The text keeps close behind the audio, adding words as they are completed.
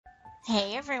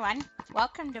Hey everyone,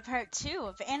 welcome to part 2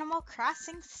 of Animal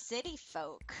Crossing City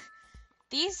Folk.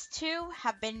 These two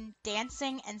have been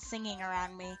dancing and singing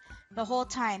around me the whole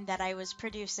time that I was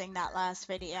producing that last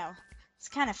video. It's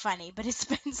kind of funny, but it's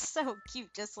been so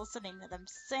cute just listening to them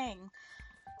sing.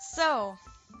 So,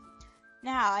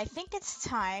 now I think it's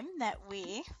time that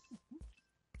we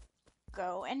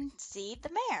go and see the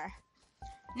mayor.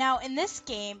 Now in this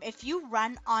game, if you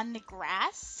run on the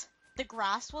grass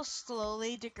will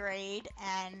slowly degrade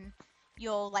and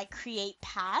you'll like create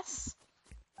paths.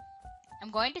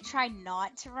 I'm going to try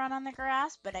not to run on the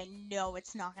grass, but I know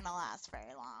it's not going to last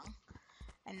very long.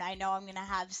 And I know I'm going to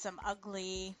have some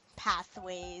ugly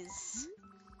pathways.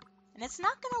 And it's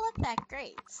not going to look that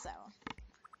great, so.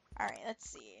 Alright, let's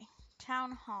see.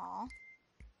 Town Hall.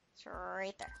 It's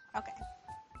right there. Okay.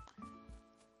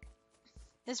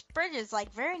 This bridge is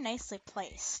like very nicely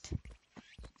placed.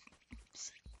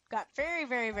 Got very,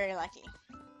 very, very lucky.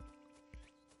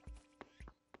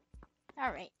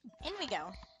 Alright, in we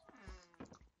go.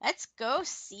 Let's go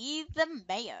see the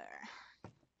mayor.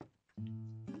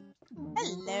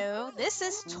 Hello, this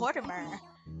is Tortimer,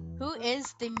 who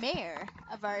is the mayor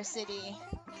of our city.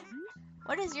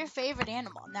 What is your favorite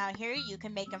animal? Now here you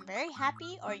can make him very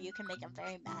happy or you can make him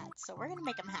very mad. So we're gonna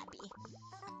make him happy.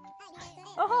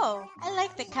 Oh, I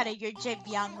like the cut of your jib,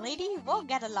 young lady. We'll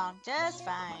get along just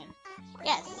fine.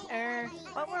 Yes,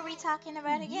 what were we talking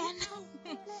about again?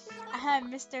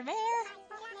 Mr. Mayor?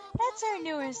 That's our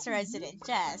newest resident,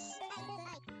 Jess.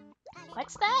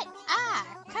 What's that? Ah,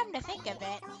 come to think of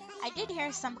it, I did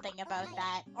hear something about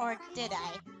that. Or did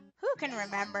I? Who can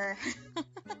remember?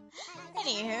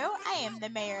 Anywho, I am the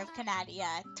mayor of Canadia,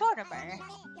 Tortimer.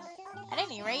 At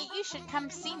any rate, you should come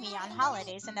see me on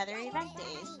holidays and other event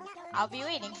days. I'll be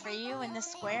waiting for you in the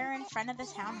square in front of the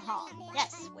town hall.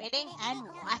 Yes, waiting and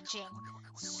watching.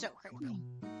 So creepy.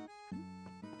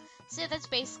 So that's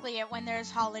basically it. When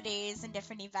there's holidays and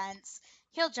different events,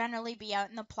 he'll generally be out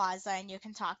in the plaza and you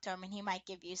can talk to him and he might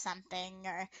give you something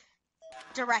or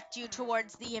direct you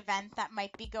towards the event that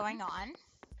might be going on.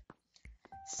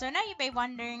 So now you may be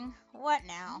wondering, what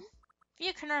now? If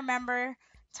you can remember,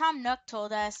 Tom Nook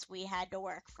told us we had to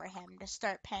work for him to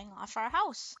start paying off our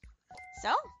house.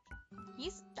 So,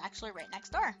 he's actually right next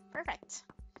door. Perfect.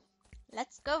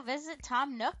 Let's go visit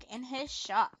Tom Nook in his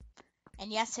shop.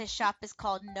 And yes, his shop is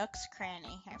called Nook's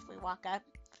Cranny. Here, if we walk up,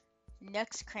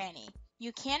 Nook's Cranny.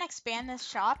 You can expand this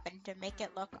shop and to make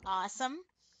it look awesome.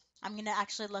 I'm going to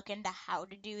actually look into how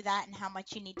to do that and how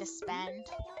much you need to spend.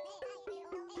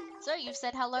 So you've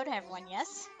said hello to everyone,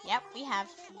 yes? Yep, we have.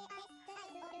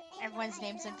 Everyone's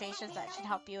names and faces, that should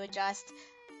help you adjust.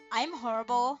 I'm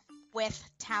horrible with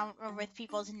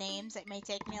people's names. It may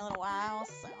take me a little while,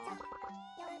 so.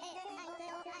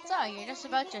 So, you're just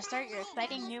about to start your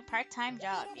exciting new part-time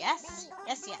job, yes?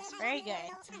 Yes, very good.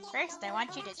 First, I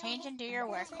want you to change into your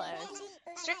work clothes.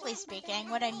 Strictly speaking,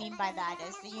 what I mean by that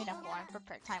is the uniform for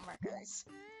part-time workers.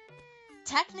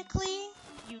 Technically,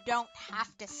 you don't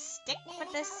have to stick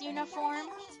with this uniform.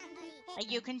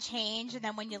 Like, you can change, and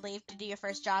then when you leave to do your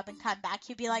first job and come back,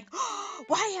 you'll be like, oh,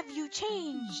 why have you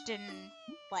changed? And,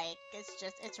 like,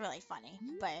 it's really funny.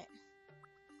 But,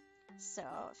 so,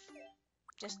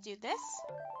 just do this.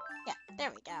 Yeah, there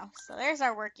we go. So there's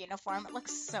our work uniform. It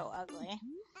looks so ugly.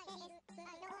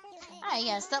 Ah,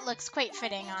 yes, that looks quite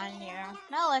fitting on you.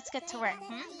 Now let's get to work,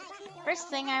 First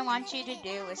thing I want you to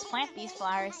do is plant these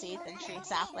flower seeds and tree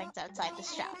saplings outside the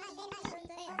shop.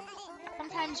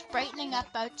 Sometimes brightening up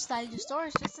outside the store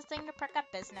is just a thing to perk up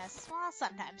business. Well,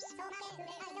 sometimes.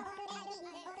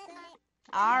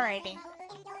 Alrighty.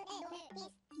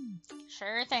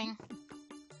 Sure thing.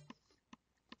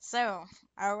 So,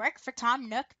 our work for Tom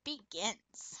Nook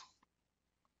begins.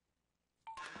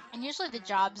 And usually the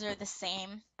jobs are the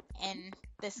same in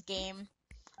this game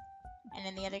and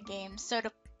in the other games. So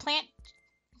to plant,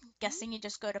 guessing you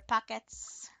just go to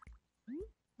pockets.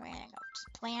 We're gonna go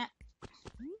just plant.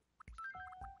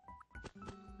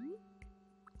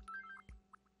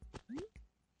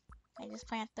 I just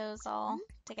plant those all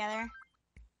together.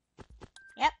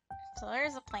 Yep, so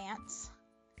there's the plants.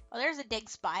 Well, there's a dig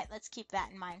spot. Let's keep that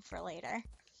in mind for later.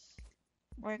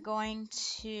 We're going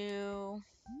to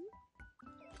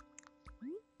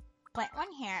plant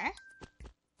one here.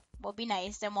 Will be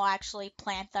nice, and we'll actually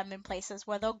plant them in places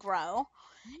where they'll grow.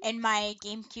 In my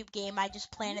GameCube game, I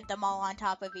just planted them all on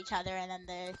top of each other, and then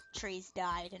the trees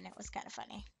died, and it was kind of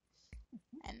funny.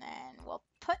 And then we'll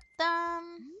put them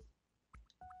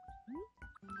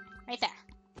right there.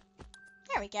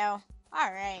 There we go.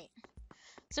 All right.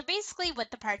 So basically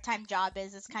what the part-time job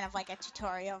is kind of like a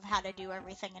tutorial of how to do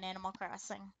everything in Animal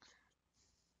Crossing.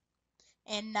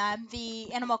 In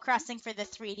the Animal Crossing for the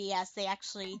 3DS, they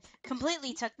actually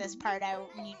completely took this part out,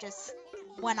 and you just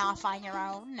went off on your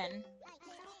own, and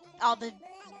all the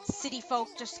city folk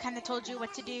just kind of told you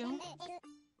what to do.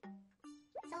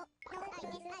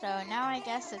 So now I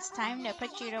guess it's time to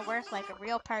put you to work like a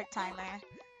real part-timer.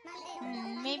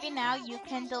 Maybe now you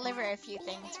can deliver a few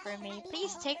things for me.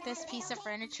 Please take this piece of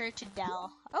furniture to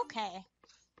Dell. Okay.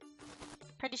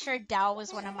 Pretty sure Dell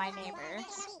was one of my neighbors.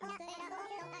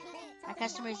 My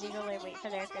customers eagerly wait for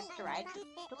their goods to arrive.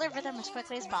 Deliver them as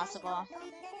quickly as possible.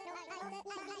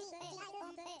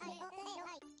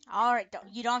 Alright,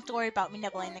 you don't have to worry about me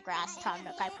nibbling the grass, Tom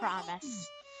Nook, I promise.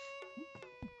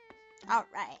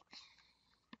 Alright.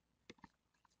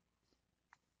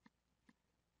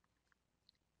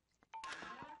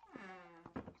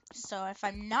 So if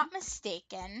I'm not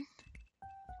mistaken,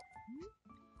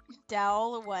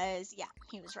 Dell was, yeah,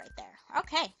 he was right there.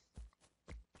 Okay.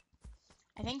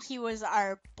 I think he was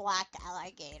our black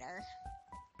alligator.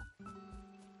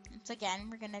 Once again,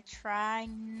 we're gonna try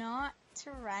not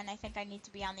to run. I think I need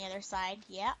to be on the other side.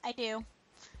 Yeah, I do.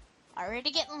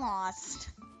 Already getting lost.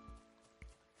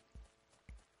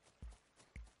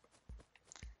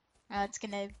 It's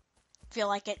gonna feel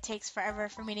like it takes forever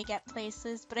for me to get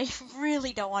places, but I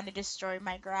really don't want to destroy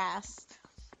my grass.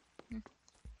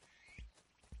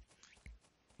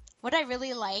 What I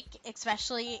really like,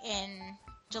 especially in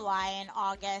July and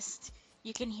August,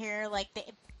 you can hear like the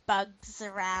bugs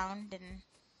around, and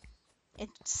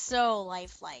it's so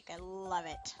lifelike. I love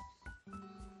it.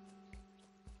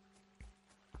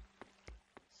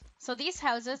 So these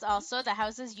houses also, the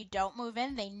houses you don't move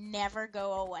in, they never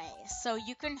go away. So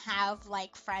you can have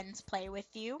like friends play with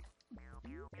you.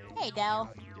 Hey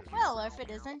Dell. Well, if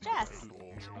it isn't Jess.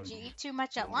 Did you eat too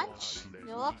much at lunch?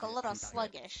 You look a little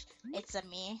sluggish. It's a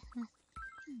me.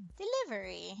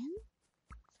 Delivery.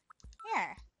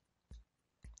 Here.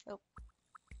 Oh.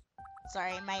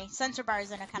 Sorry, my sensor bar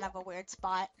is in a kind of a weird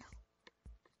spot.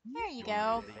 Here you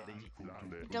go.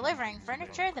 Delivering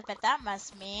furniture, but that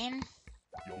must mean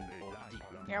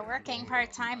you're working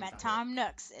part-time at Tom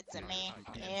Nook's. It's a me.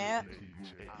 Yep.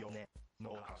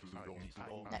 Nook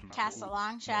casts a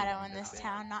long shadow in this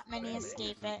town. Not many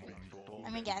escape it.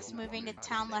 Let me guess, moving to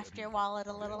town left your wallet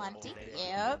a little empty?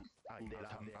 Yep.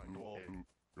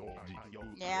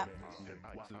 Yep.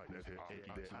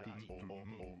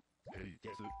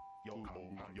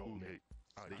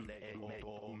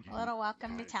 A little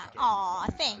welcome to town. Aw,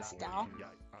 thanks, Dell.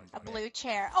 A blue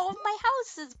chair. Oh, my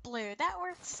house is blue. That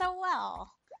worked so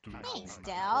well. Thanks,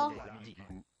 Dell.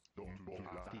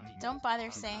 Don't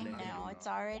bother saying no. It's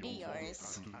already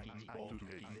yours.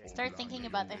 Start thinking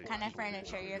about the kind of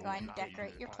furniture you're going to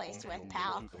decorate your place with,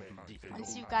 pal.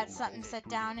 Once you've got something set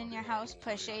down in your house,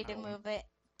 push A to move it,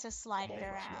 to slide it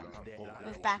around.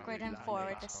 Move backward and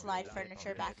forward to slide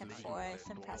furniture back and forth,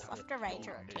 and press left or right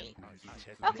to rotate.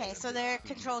 Okay, so their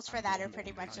controls for that are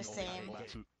pretty much the same.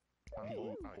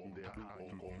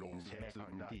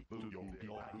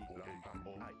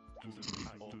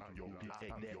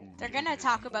 They're gonna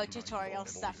talk about tutorial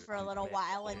stuff for a little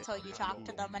while until you talk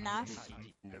to them enough.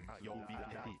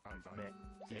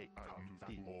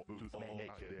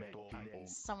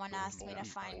 Someone asked me to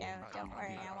find out. Don't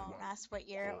worry, I won't ask what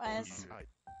year it was.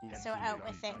 So out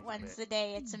with it. When's the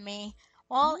day? It's a me.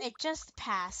 Well, it just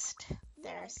passed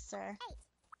there, sir.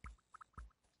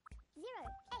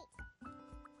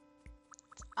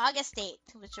 It's August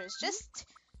 8th, which was just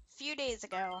a few days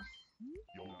ago.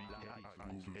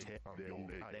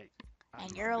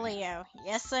 And you're a Leo.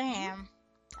 Yes, I am.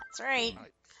 That's right.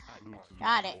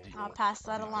 Got it. I'll pass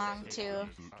that along to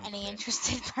any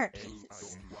interested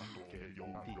parties.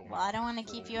 Well, I don't want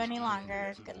to keep you any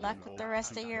longer. Good luck with the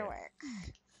rest of your work.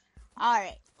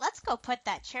 Alright, let's go put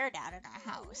that chair down in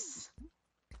our house.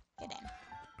 Get in.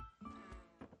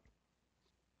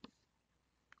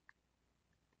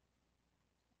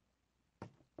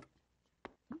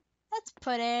 Let's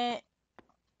put it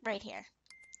right here.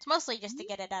 It's mostly just to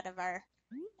get it out of our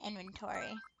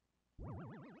inventory.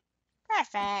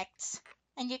 Perfect.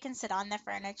 And you can sit on the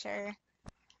furniture.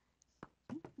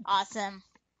 Awesome.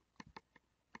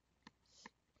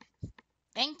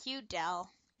 Thank you,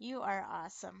 Dell. You are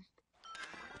awesome.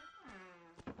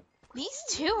 These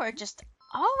two are just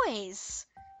always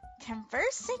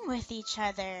conversing with each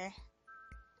other.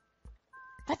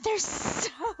 But they're so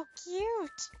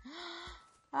cute.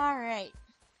 All right.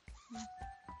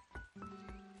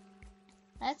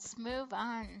 Let's move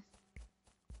on.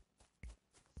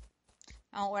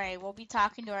 Don't worry, we'll be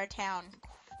talking to our town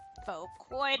folk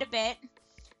quite a bit.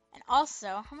 And also,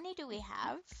 how many do we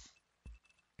have?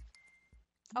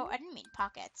 Oh, I didn't mean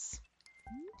pockets.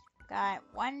 Got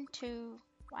 1, 2,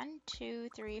 1, 2,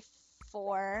 3,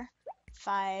 4,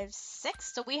 5,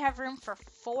 6. So we have room for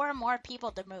 4 more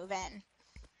people to move in.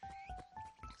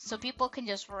 So people can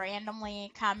just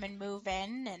randomly come and move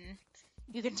in, and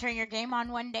you can turn your game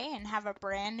on one day and have a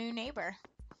brand new neighbor.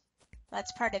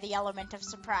 That's part of the element of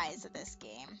surprise of this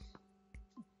game.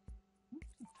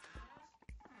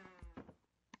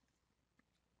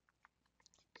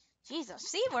 Jesus,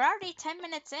 see, we're already 10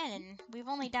 minutes in, and we've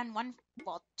only done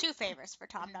 2 favors for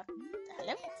Tom Nook.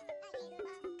 Hello?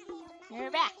 You're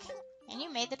back, and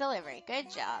you made the delivery. Good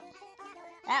job.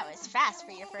 That was fast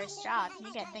for your first job.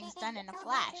 You get things done in a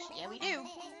flash. Yeah, we do.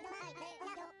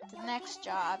 The next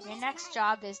job. Your next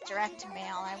job is direct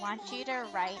mail. I want you to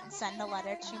write and send a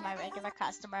letter to my regular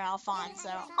customer,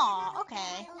 Alfonso. Aw,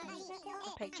 okay.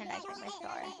 For patronizing my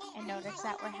store. And notice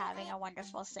that we're having a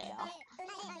wonderful sale.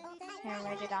 Here,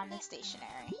 write it on the stationery.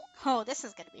 Oh, this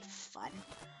is gonna be fun.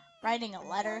 Writing a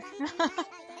letter.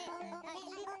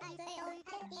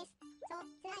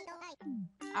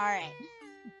 Alright.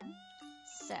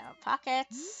 So,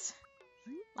 pockets.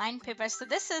 Lined paper. So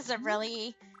this is a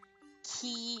really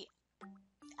key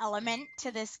element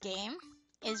to this game,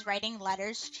 is writing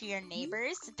letters to your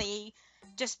neighbors. They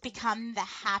just become the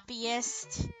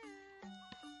happiest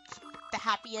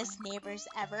neighbors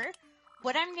ever.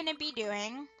 What I'm going to be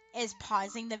doing is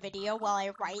pausing the video while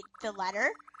I write the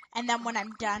letter, and then when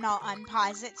I'm done, I'll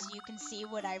unpause it so you can see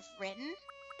what I've written.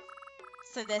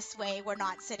 So this way we're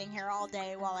not sitting here all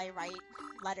day while I write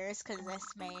letters, because this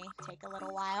may take a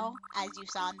little while, as you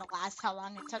saw in the last how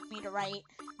long it took me to write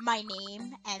my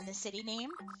name and the city name.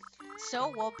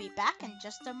 So we'll be back in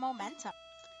just a momentum.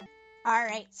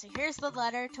 Alright, so here's the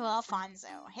letter to Alfonso.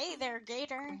 Hey there,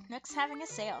 Gator. Nook's having a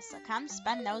sale, so come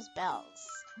spend those bells.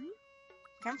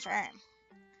 Confirm.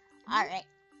 Alright.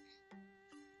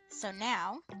 So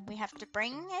now we have to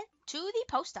bring it to the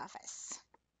post office.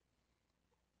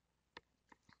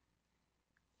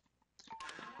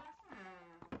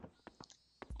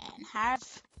 And have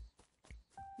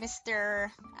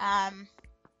Mr.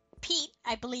 Pete,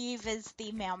 I believe is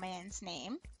the mailman's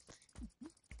name.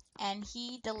 And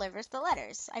he delivers the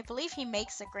letters. I believe he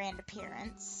makes a grand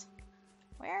appearance.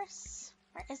 Where is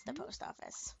the post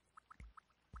office?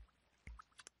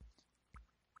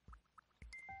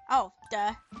 Oh,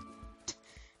 duh.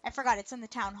 I forgot it's in the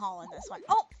town hall in this one.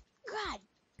 Oh, God.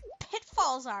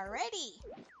 Pitfalls already.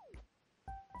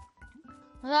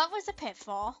 Well, that was a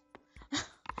pitfall.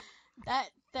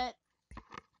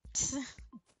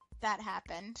 that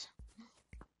happened.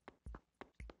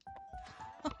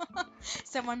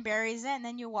 Someone buries it, and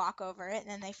then you walk over it, and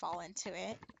then they fall into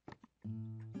it.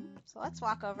 So let's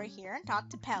walk over here and talk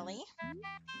to Pelly.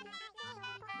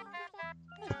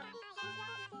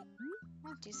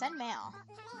 To send mail.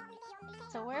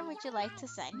 So where would you like to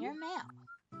send your mail?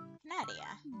 Nadia.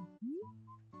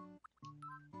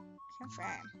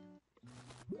 Confirm.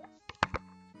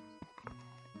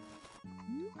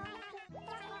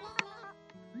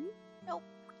 Nope.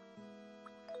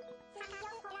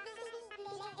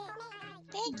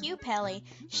 Thank you, Pelly.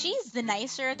 She's the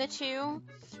nicer of the two.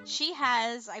 She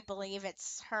has, I believe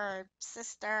it's her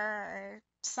sister or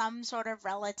some sort of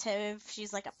relative.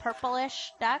 She's like a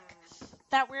purplish duck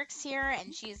that works here,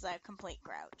 and she's a complete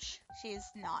grouch. She's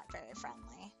not very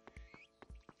friendly.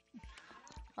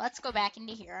 Let's go back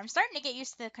into here. I'm starting to get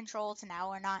used to the controls now.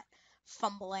 We're not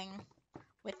fumbling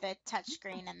with the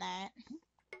touchscreen and that.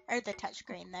 Or the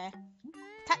touchscreen,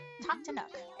 talk to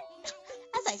Nook.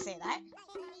 As I say that.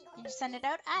 Did you send it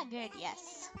out? Ah, good,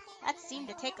 yes. That seemed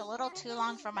to take a little too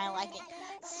long for my liking.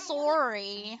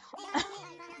 Sorry.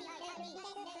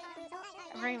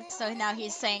 So now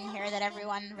he's saying here that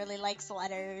everyone really likes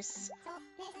letters.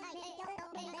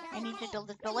 I need to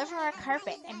deliver a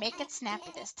carpet and make it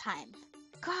snappy this time.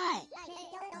 God!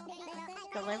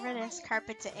 Deliver this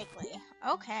carpet to Iggly.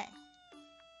 Okay.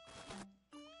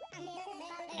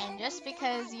 And just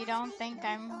because you don't think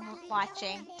I'm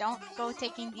watching, don't go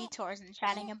taking detours and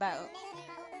chatting about.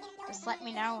 Just let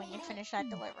me know when you finish that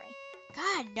delivery.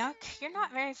 God, Nook, you're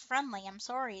not very friendly. I'm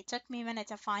sorry. It took me a minute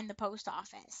to find the post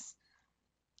office.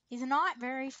 He's not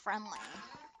very friendly.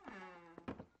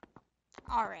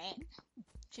 Alright.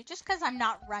 Just because I'm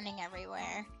not running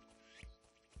everywhere.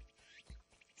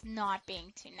 It's not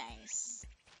being too nice.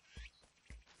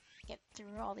 Get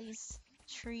through all these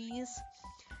trees.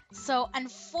 So,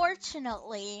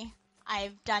 unfortunately,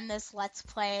 I've done this Let's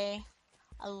Play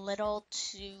a little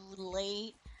too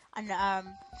late.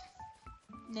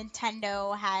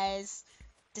 Nintendo has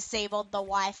disabled the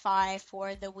Wi-Fi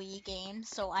for the Wii game,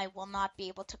 so I will not be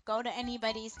able to go to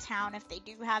anybody's town if they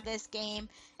do have this game,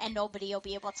 and nobody will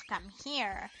be able to come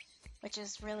here, which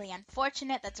is really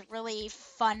unfortunate. That's a really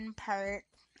fun part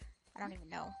I don't even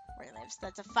know where he lives.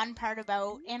 That's a fun part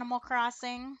about Animal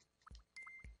Crossing.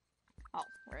 Oh,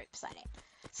 we're right beside it.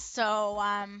 So,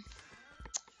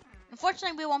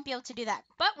 unfortunately, we won't be able to do that,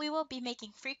 but we will be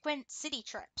making frequent city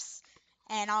trips.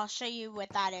 And I'll show you what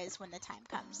that is when the time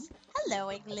comes. Hello,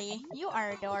 Iggly. You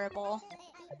are adorable.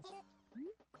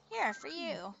 Here, for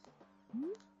you.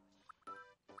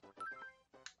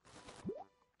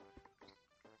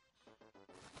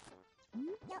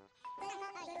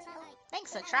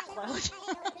 Thanks a truckload.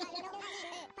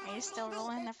 Are you still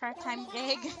rolling the part-time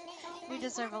gig? You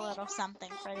deserve a little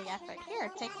something for the effort. Here,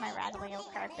 take my rattling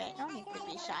oak carpet. No need to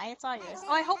be shy. It's all yours.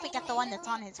 Oh, I hope we get the one that's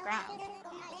on his ground.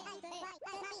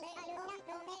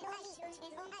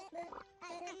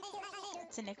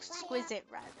 It's an exquisite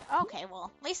rug. Okay,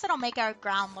 well, at least it'll make our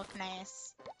ground look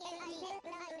nice.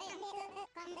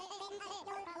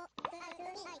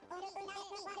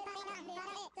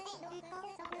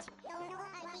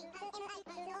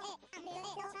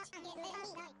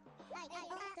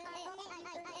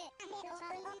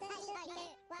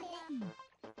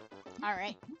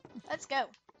 Alright, let's go.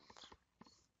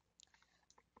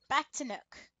 Back to Nook.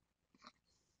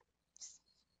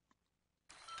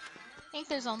 I think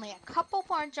there's only a couple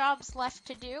more jobs left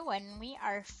to do and we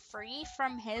are free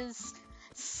from his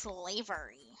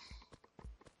slavery.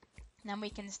 And then we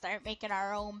can start making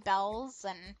our own bells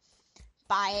and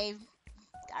buy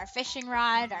our fishing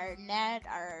rod, our net,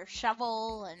 our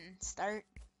shovel, and start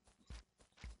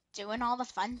doing all the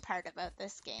fun part about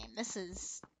this game. This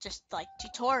is just like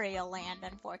tutorial land,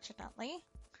 unfortunately.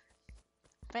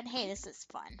 But hey, this is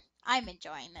fun. I'm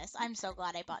enjoying this. I'm so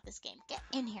glad I bought this game. Get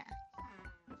in here.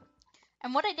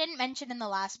 And what I didn't mention in the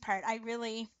last part, I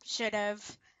really should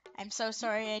have. I'm so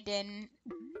sorry I didn't.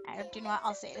 Do you know what?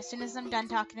 I'll say it as soon as I'm done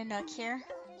talking to Nook here.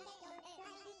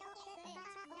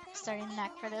 Starting the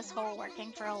neck for this whole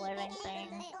working for a living thing.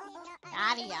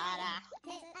 Yada yada.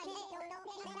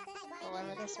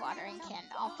 Deliver this watering can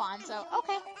to Alfonso.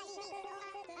 Okay.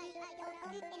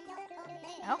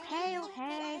 Okay,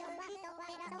 okay.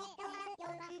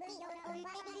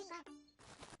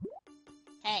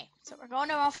 Hey, so we're going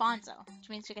to Alfonso, which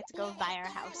means we get to go buy our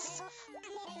house.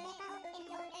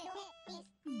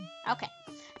 Okay,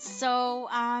 so,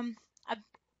 a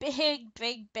big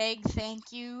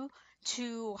thank you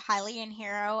to Hylian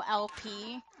Hero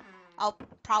LP. I'll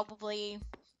probably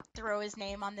throw his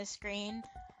name on the screen.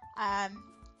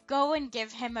 Go and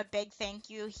give him a big thank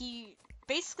you.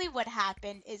 Basically what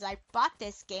happened is I bought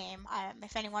this game,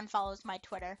 if anyone follows my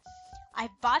Twitter. I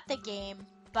bought the game,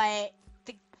 but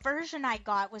the version I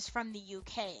got was from the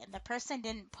UK, and the person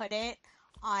didn't put it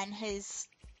on his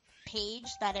page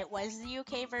that it was the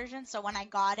UK version, so when I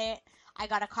got it, I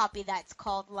got a copy that's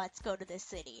called Let's Go to the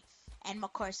City. And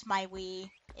of course my Wii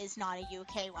is not a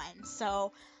UK one,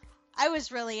 so I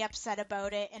was really upset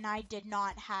about it, and I did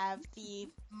not have the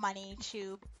money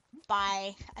to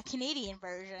buy a Canadian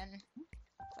version.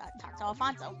 Talk to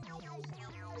Alfonso.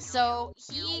 So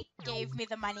he gave me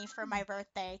the money for my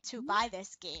birthday to buy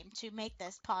this game, to make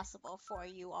this possible for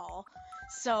you all.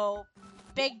 So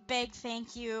big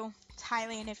thank you,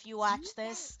 Hylian, if you watch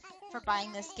this, for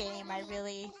buying this game. I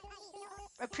really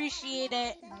appreciate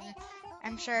it, and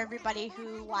I'm sure everybody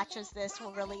who watches this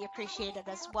will really appreciate it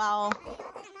as well.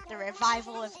 The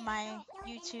revival of my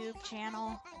YouTube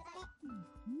channel.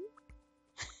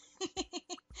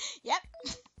 Yep.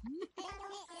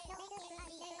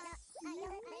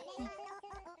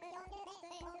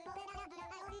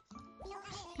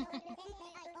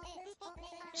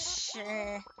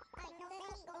 Sure.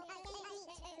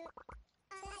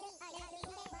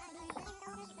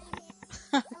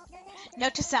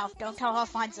 Note to self, don't tell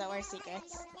Alfonso our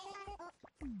secrets.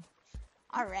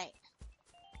 Alright.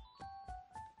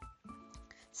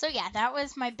 So yeah, that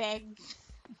was my big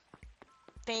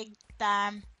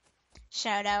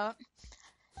shout out.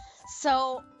 So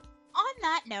on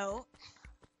that note,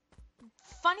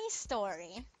 funny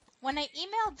story, when I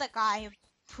emailed the guy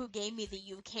who gave me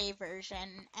the UK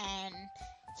version, and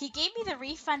he gave me the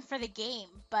refund for the game,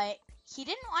 but he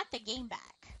didn't want the game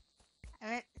back.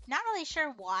 I'm not really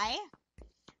sure why,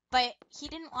 but he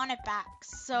didn't want it back.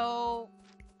 So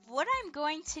what I'm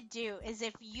going to do is,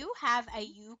 if you have a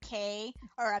UK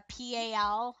or a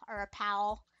PAL or a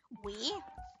PAL Wii,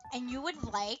 and you would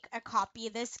like a copy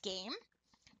of this game,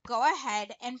 go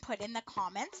ahead and put in the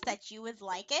comments that you would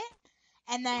like it,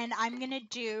 and then I'm going to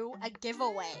do a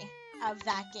giveaway of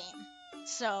that game.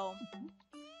 So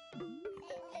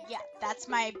yeah, that's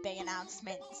my big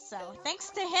announcement. So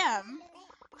thanks to him.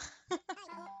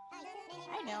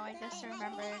 I know, I just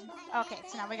remembered. Okay,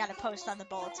 so now we gotta post on the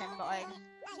bulletin board.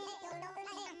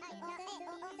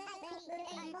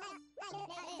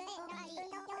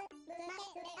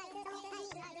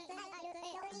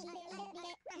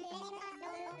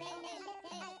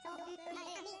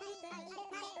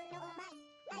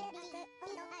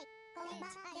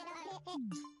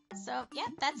 yeah,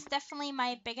 that's definitely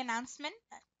my big announcement.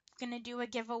 Gonna do a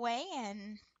giveaway,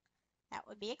 and that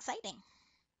would be exciting.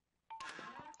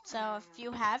 So if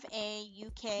you have a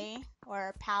UK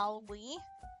or PAL Wii,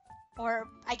 or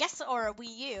I guess or a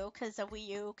Wii U, because a Wii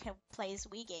U plays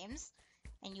Wii games,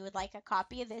 and you would like a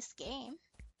copy of this game,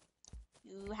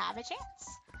 you have a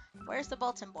chance. Where's the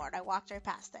bulletin board? I walked right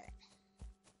past it.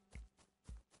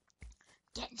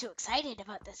 Getting too excited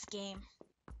about this game.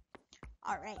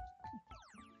 All right.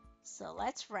 So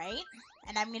let's write,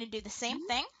 and I'm going to do the same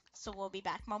thing, so we'll be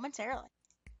back momentarily.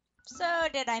 So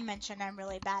did I mention I'm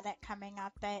really bad at coming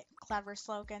up at clever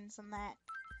slogans and that?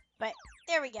 But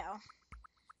there we go.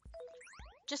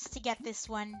 Just to get this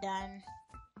one done.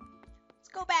 Let's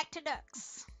go back to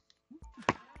ducks.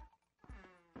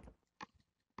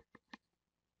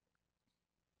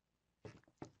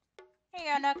 Here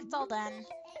you go, Nook. It's all done.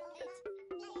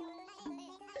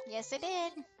 Yes, it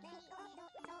did.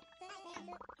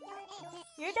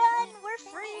 You're done. We're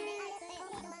free.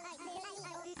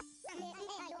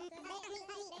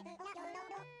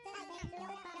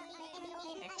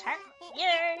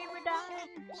 Yay, we're done.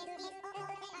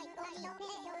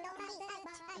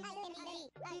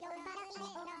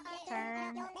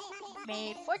 Turn.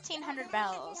 Made 1,400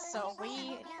 bells, so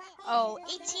we owe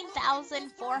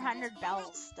 18,400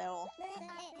 bells still.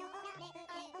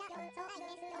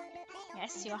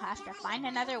 Yes, you'll have to find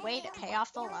another way to pay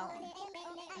off the loan.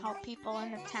 Help people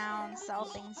in the town sell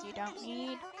things you don't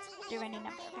need. Do any number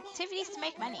of activities to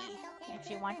make money. If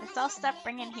you want to sell stuff,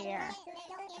 bring it here.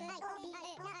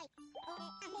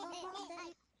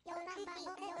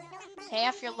 Pay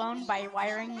off your loan by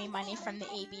wiring me money from the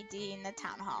ABD in the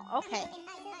town hall. Okay.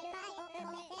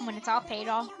 When it's all paid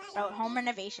off, about home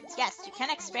renovations. Yes, you can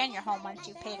expand your home once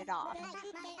you've paid it off.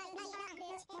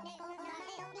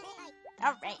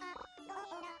 All right.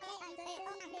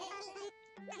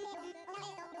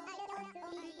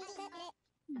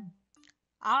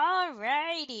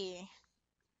 Alrighty.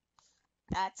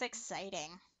 That's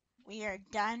exciting. We are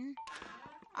done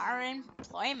our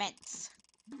employment.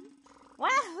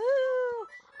 Wahoo!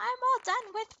 I'm all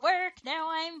done with work. Now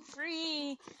I'm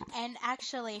free. And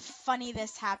actually, funny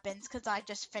this happens because I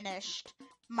just finished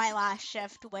my last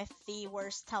shift with the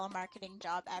worst telemarketing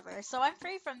job ever. So I'm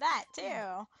free from that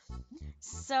too.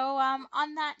 So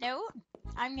on that note,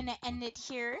 I'm going to end it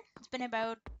here. It's been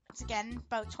about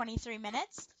 23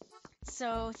 minutes.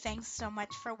 So thanks so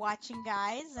much for watching,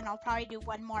 guys. And I'll probably do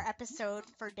one more episode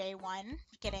for day one,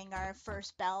 getting our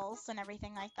first bells and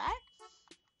everything like that.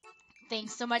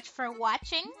 Thanks so much for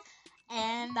watching.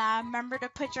 And remember to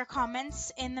put your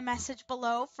comments in the message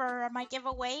below for my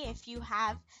giveaway if you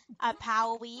have a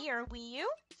PAL Wii or Wii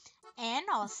U. And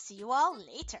I'll see you all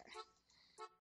later.